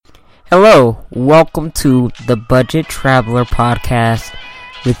Hello, welcome to the Budget Traveler Podcast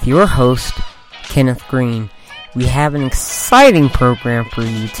with your host, Kenneth Green. We have an exciting program for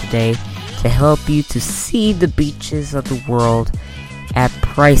you today to help you to see the beaches of the world at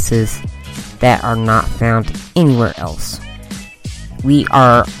prices that are not found anywhere else. We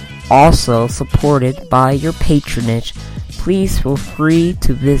are also supported by your patronage. Please feel free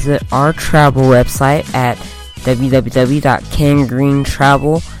to visit our travel website at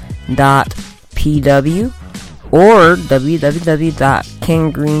www.kengreentravel.pw or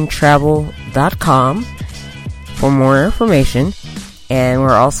www.kengreentravel.com for more information. And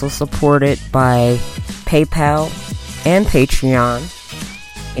we're also supported by PayPal and Patreon.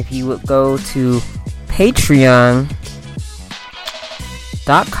 If you would go to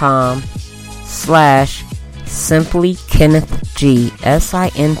patreon.com/SimplyKennethG,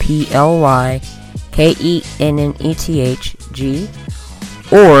 SimplyKennethG,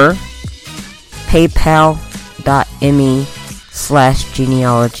 or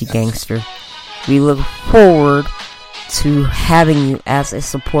paypal.me/genealogygangster. We look forward to having you as a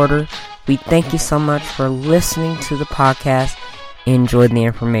supporter. We thank you so much for listening to the podcast. Enjoy the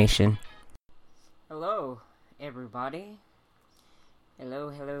information. Hello, everybody.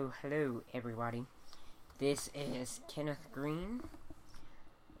 Hello, everybody. This is Kenneth Green,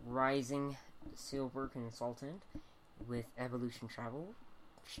 Rising Silver Consultant with Evolution Travel,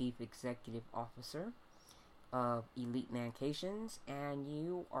 Chief Executive Officer of Elite Mancations, and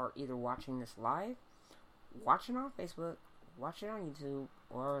you are either watching this live, watching on Facebook, watching on YouTube,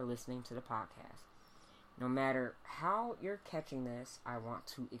 or listening to the podcast. No matter how you're catching this, I want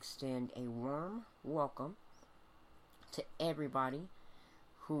to extend a warm welcome to everybody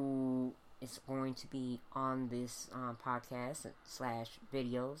who is going to be on this podcast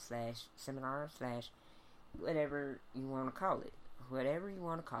 /video /seminar whatever you want to call it.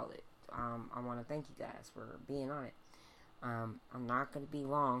 I want to thank you guys for being on it. I'm not going to be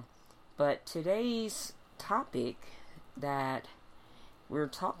long, but today's topic that we're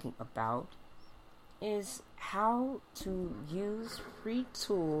talking about is how to use free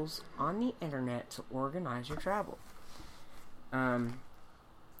tools on the internet to organize your travel.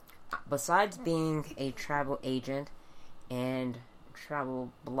 Besides being a travel agent and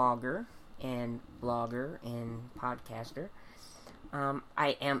travel blogger and podcaster,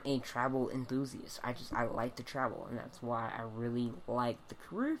 I am a travel enthusiast. I like to travel, and that's why I really like the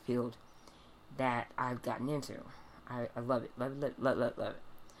career field that I've gotten into. I love it.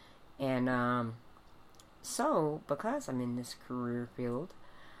 And so because I'm in this career field,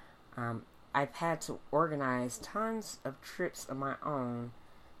 I've had to organize tons of trips of my own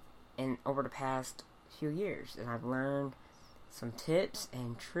and over the past few years, and I've learned some tips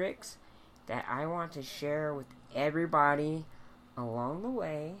and tricks that I want to share with everybody along the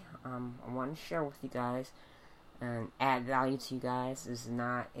way. I want to share with you guys and add value to you guys. This is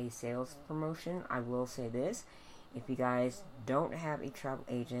not a sales promotion. I will say this: if you guys don't have a travel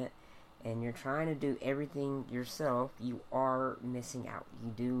agent and you're trying to do everything yourself, you are missing out.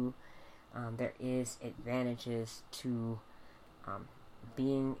 There is advantages to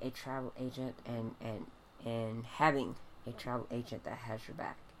being a travel agent and having a travel agent that has your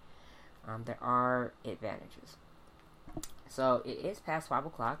back. There are advantages. So it is past 5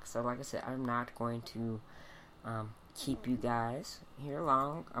 o'clock. So like I said, I'm not going to keep you guys here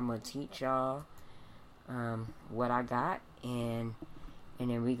long. I'm gonna teach y'all what I got, and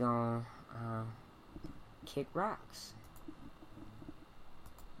then we gonna kick rocks.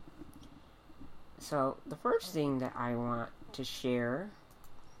 So the first thing that I want to share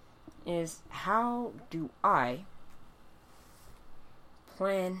is how do I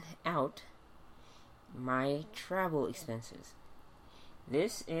plan out my travel expenses.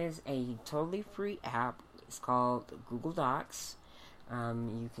 This is a totally free app. It's called Google Docs.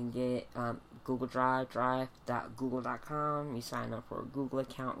 You can get Google Drive, drive.google.com. You sign up for a Google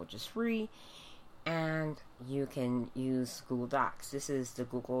account, which is free, and you can use Google Docs. This is the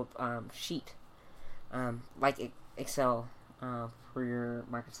Google sheet, like Excel for your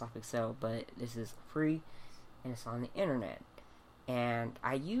Microsoft Excel, but this is free and it's on the internet. And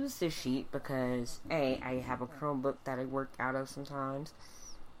I use this sheet because I have a Chromebook that I work out of sometimes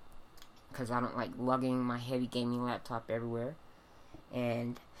because I don't like lugging my heavy gaming laptop everywhere,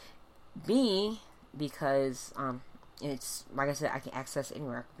 and B, because it's like I said, I can access it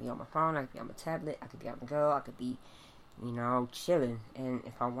anywhere. I could be on my phone, I could be on my tablet, I could be on the go, I could be chilling, and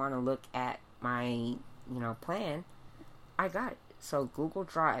if I want to look at my plan, I got it. So Google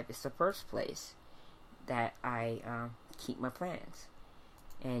Drive is the first place that I keep my plans.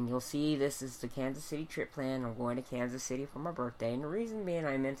 And you'll see this is the Kansas City trip plan. I'm going to Kansas City for my birthday. And the reason being,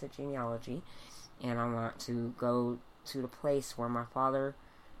 I'm into genealogy. And I want to go to the place where my father's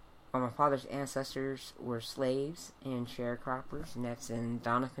ancestors were slaves and sharecroppers. And that's in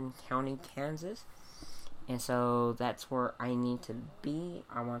Donovan County, Kansas. And so that's where I need to be.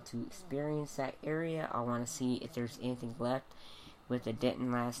 I want to experience that area. I want to see if there's anything left with a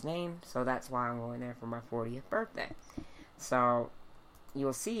Denton last name. So that's why I'm going there for my 40th birthday. So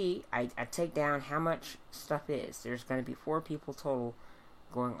you'll see, I take down how much stuff is. There's going to be 4 people total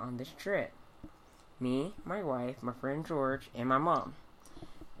going on this trip. Me, my wife, my friend George, and my mom.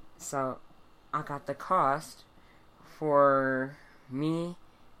 So I got the cost for me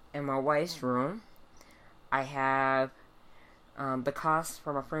and my wife's room. I have the cost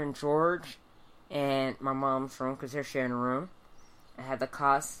for my friend George and my mom's room because they're sharing a room. I had the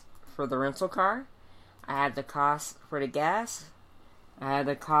cost for the rental car. I had the cost for the gas. I had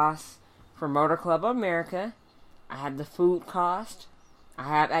the cost for Motor Club of America. I had the food cost. I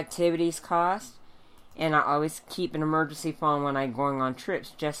have activities cost. And I always keep an emergency fund when I'm going on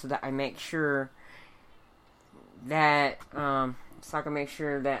trips just so that I make sure that,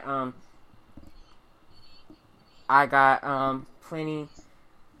 I got plenty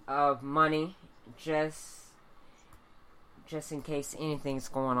of money just in case anything's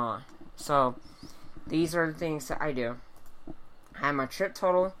going on. So these are the things that I do. I have my trip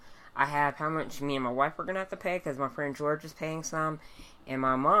total. I have how much me and my wife are going to have to pay because my friend George is paying some and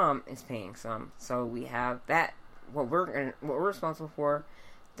my mom is paying some. So we have that, what we're responsible for.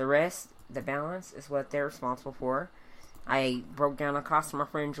 The rest, the balance, is what they're responsible for. I broke down the cost of my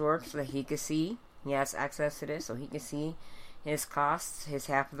friend George so that he could see. He has access to this so he can see his costs, his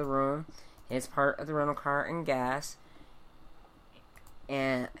half of the room, his part of the rental car and gas,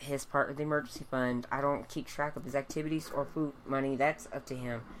 and his part of the emergency fund. I don't keep track of his activities or food money. That's up to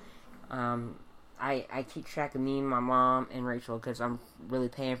him. I keep track of me, my mom, and Rachel because I'm really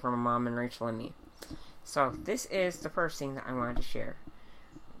paying for my mom and Rachel and me. So this is the first thing that I wanted to share.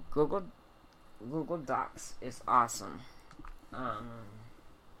 Google Docs is awesome.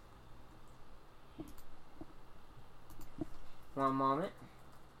 One moment.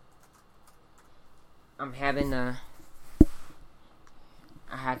 I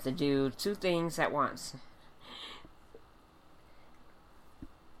have to do 2 things at once.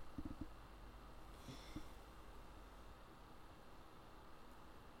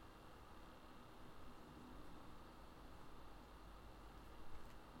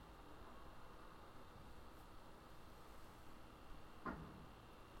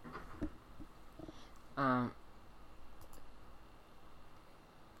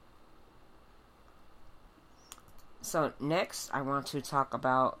 So next, I want to talk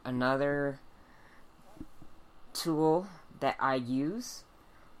about another tool that I use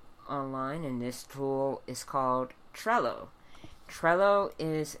online, and this tool is called Trello. Trello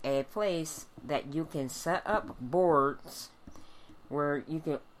is a place that you can set up boards where you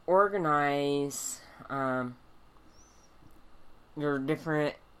can organize your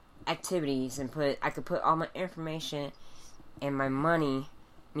different activities and I could put all my information and my money,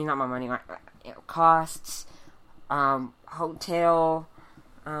 my costs, hotel,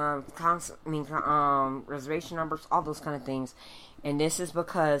 reservation numbers, all those kind of things. And this is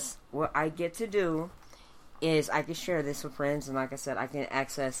because what I get to do is I can share this with friends, and like I said, I can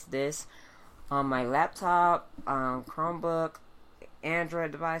access this on my laptop, Chromebook,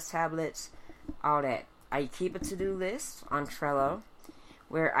 Android device, tablets, all that. I keep a to-do list on Trello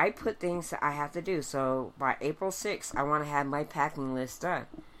where I put things that I have to do. So by April 6th, I want to have my packing list done.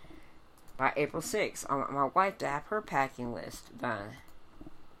 By April 6th, I want my wife to have her packing list done.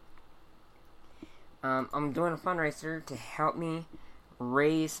 I'm doing a fundraiser to help me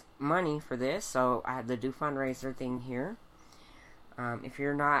raise money for this, so I have the do fundraiser thing here. If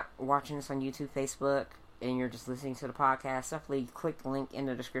you're not watching this on YouTube, Facebook, and you're just listening to the podcast, definitely click the link in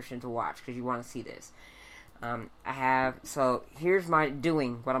the description to watch because you want to see this. So here's my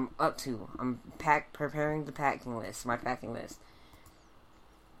doing, what I'm up to. I'm preparing the packing list, my packing list.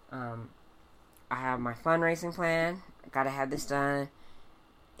 I have my fundraising plan. I gotta have this done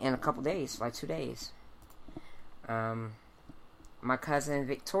in a couple days, like 2 days. My cousin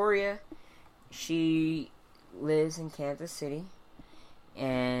Victoria, she lives in Kansas City,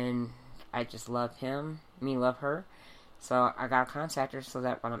 and I just love love her. So I gotta contact her so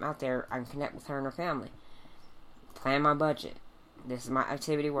that when I'm out there, I can connect with her and her family. Plan my budget. This is my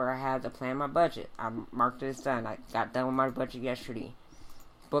activity where I have to plan my budget. I marked it as done. I got done with my budget yesterday.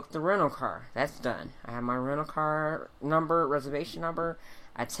 Booked the rental car. That's done. I have my rental car number, reservation number,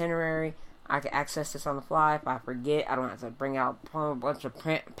 itinerary. I can access this on the fly. If I forget, I don't have to bring out a bunch of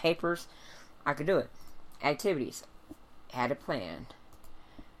papers. I could do it. Activities. Had it planned.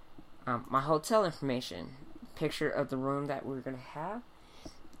 My hotel information. Picture of the room that we're going to have.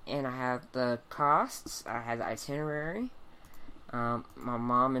 And I have the costs. I have the itinerary. My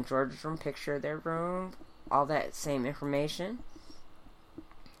mom and George's room. Picture of their room. All that same information.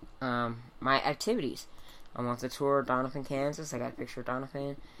 My activities. I want the tour of Donovan, Kansas. I got a picture of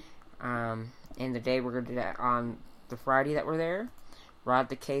Donovan. And the day we're going to do that on the Friday that we're there. Ride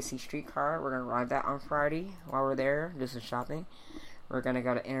the KC streetcar. We're going to ride that on Friday while we're there. Do some shopping. We're going to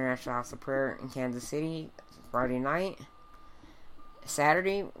go to International House of Prayer in Kansas City Friday night.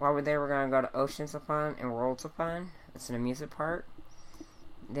 Saturday, while we're there, we're going to go to Oceans of Fun and Worlds of Fun. It's an amusement park.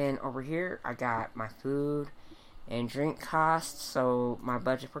 Then over here, I got my food and drink costs. So my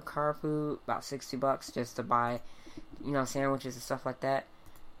budget for car food, about $60 just to buy, sandwiches and stuff like that.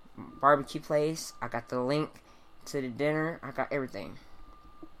 Barbecue place, I got the link to the dinner. I got everything.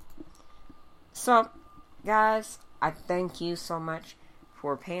 So, guys, I thank you so much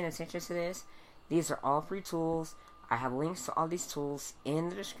for paying attention to this. These are all free tools. I have links to all these tools in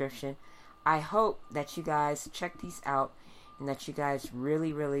the description. I hope that you guys check these out and that you guys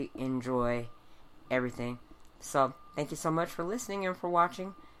really, really enjoy everything. So, thank you so much for listening and for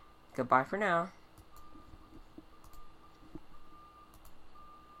watching. Goodbye for now.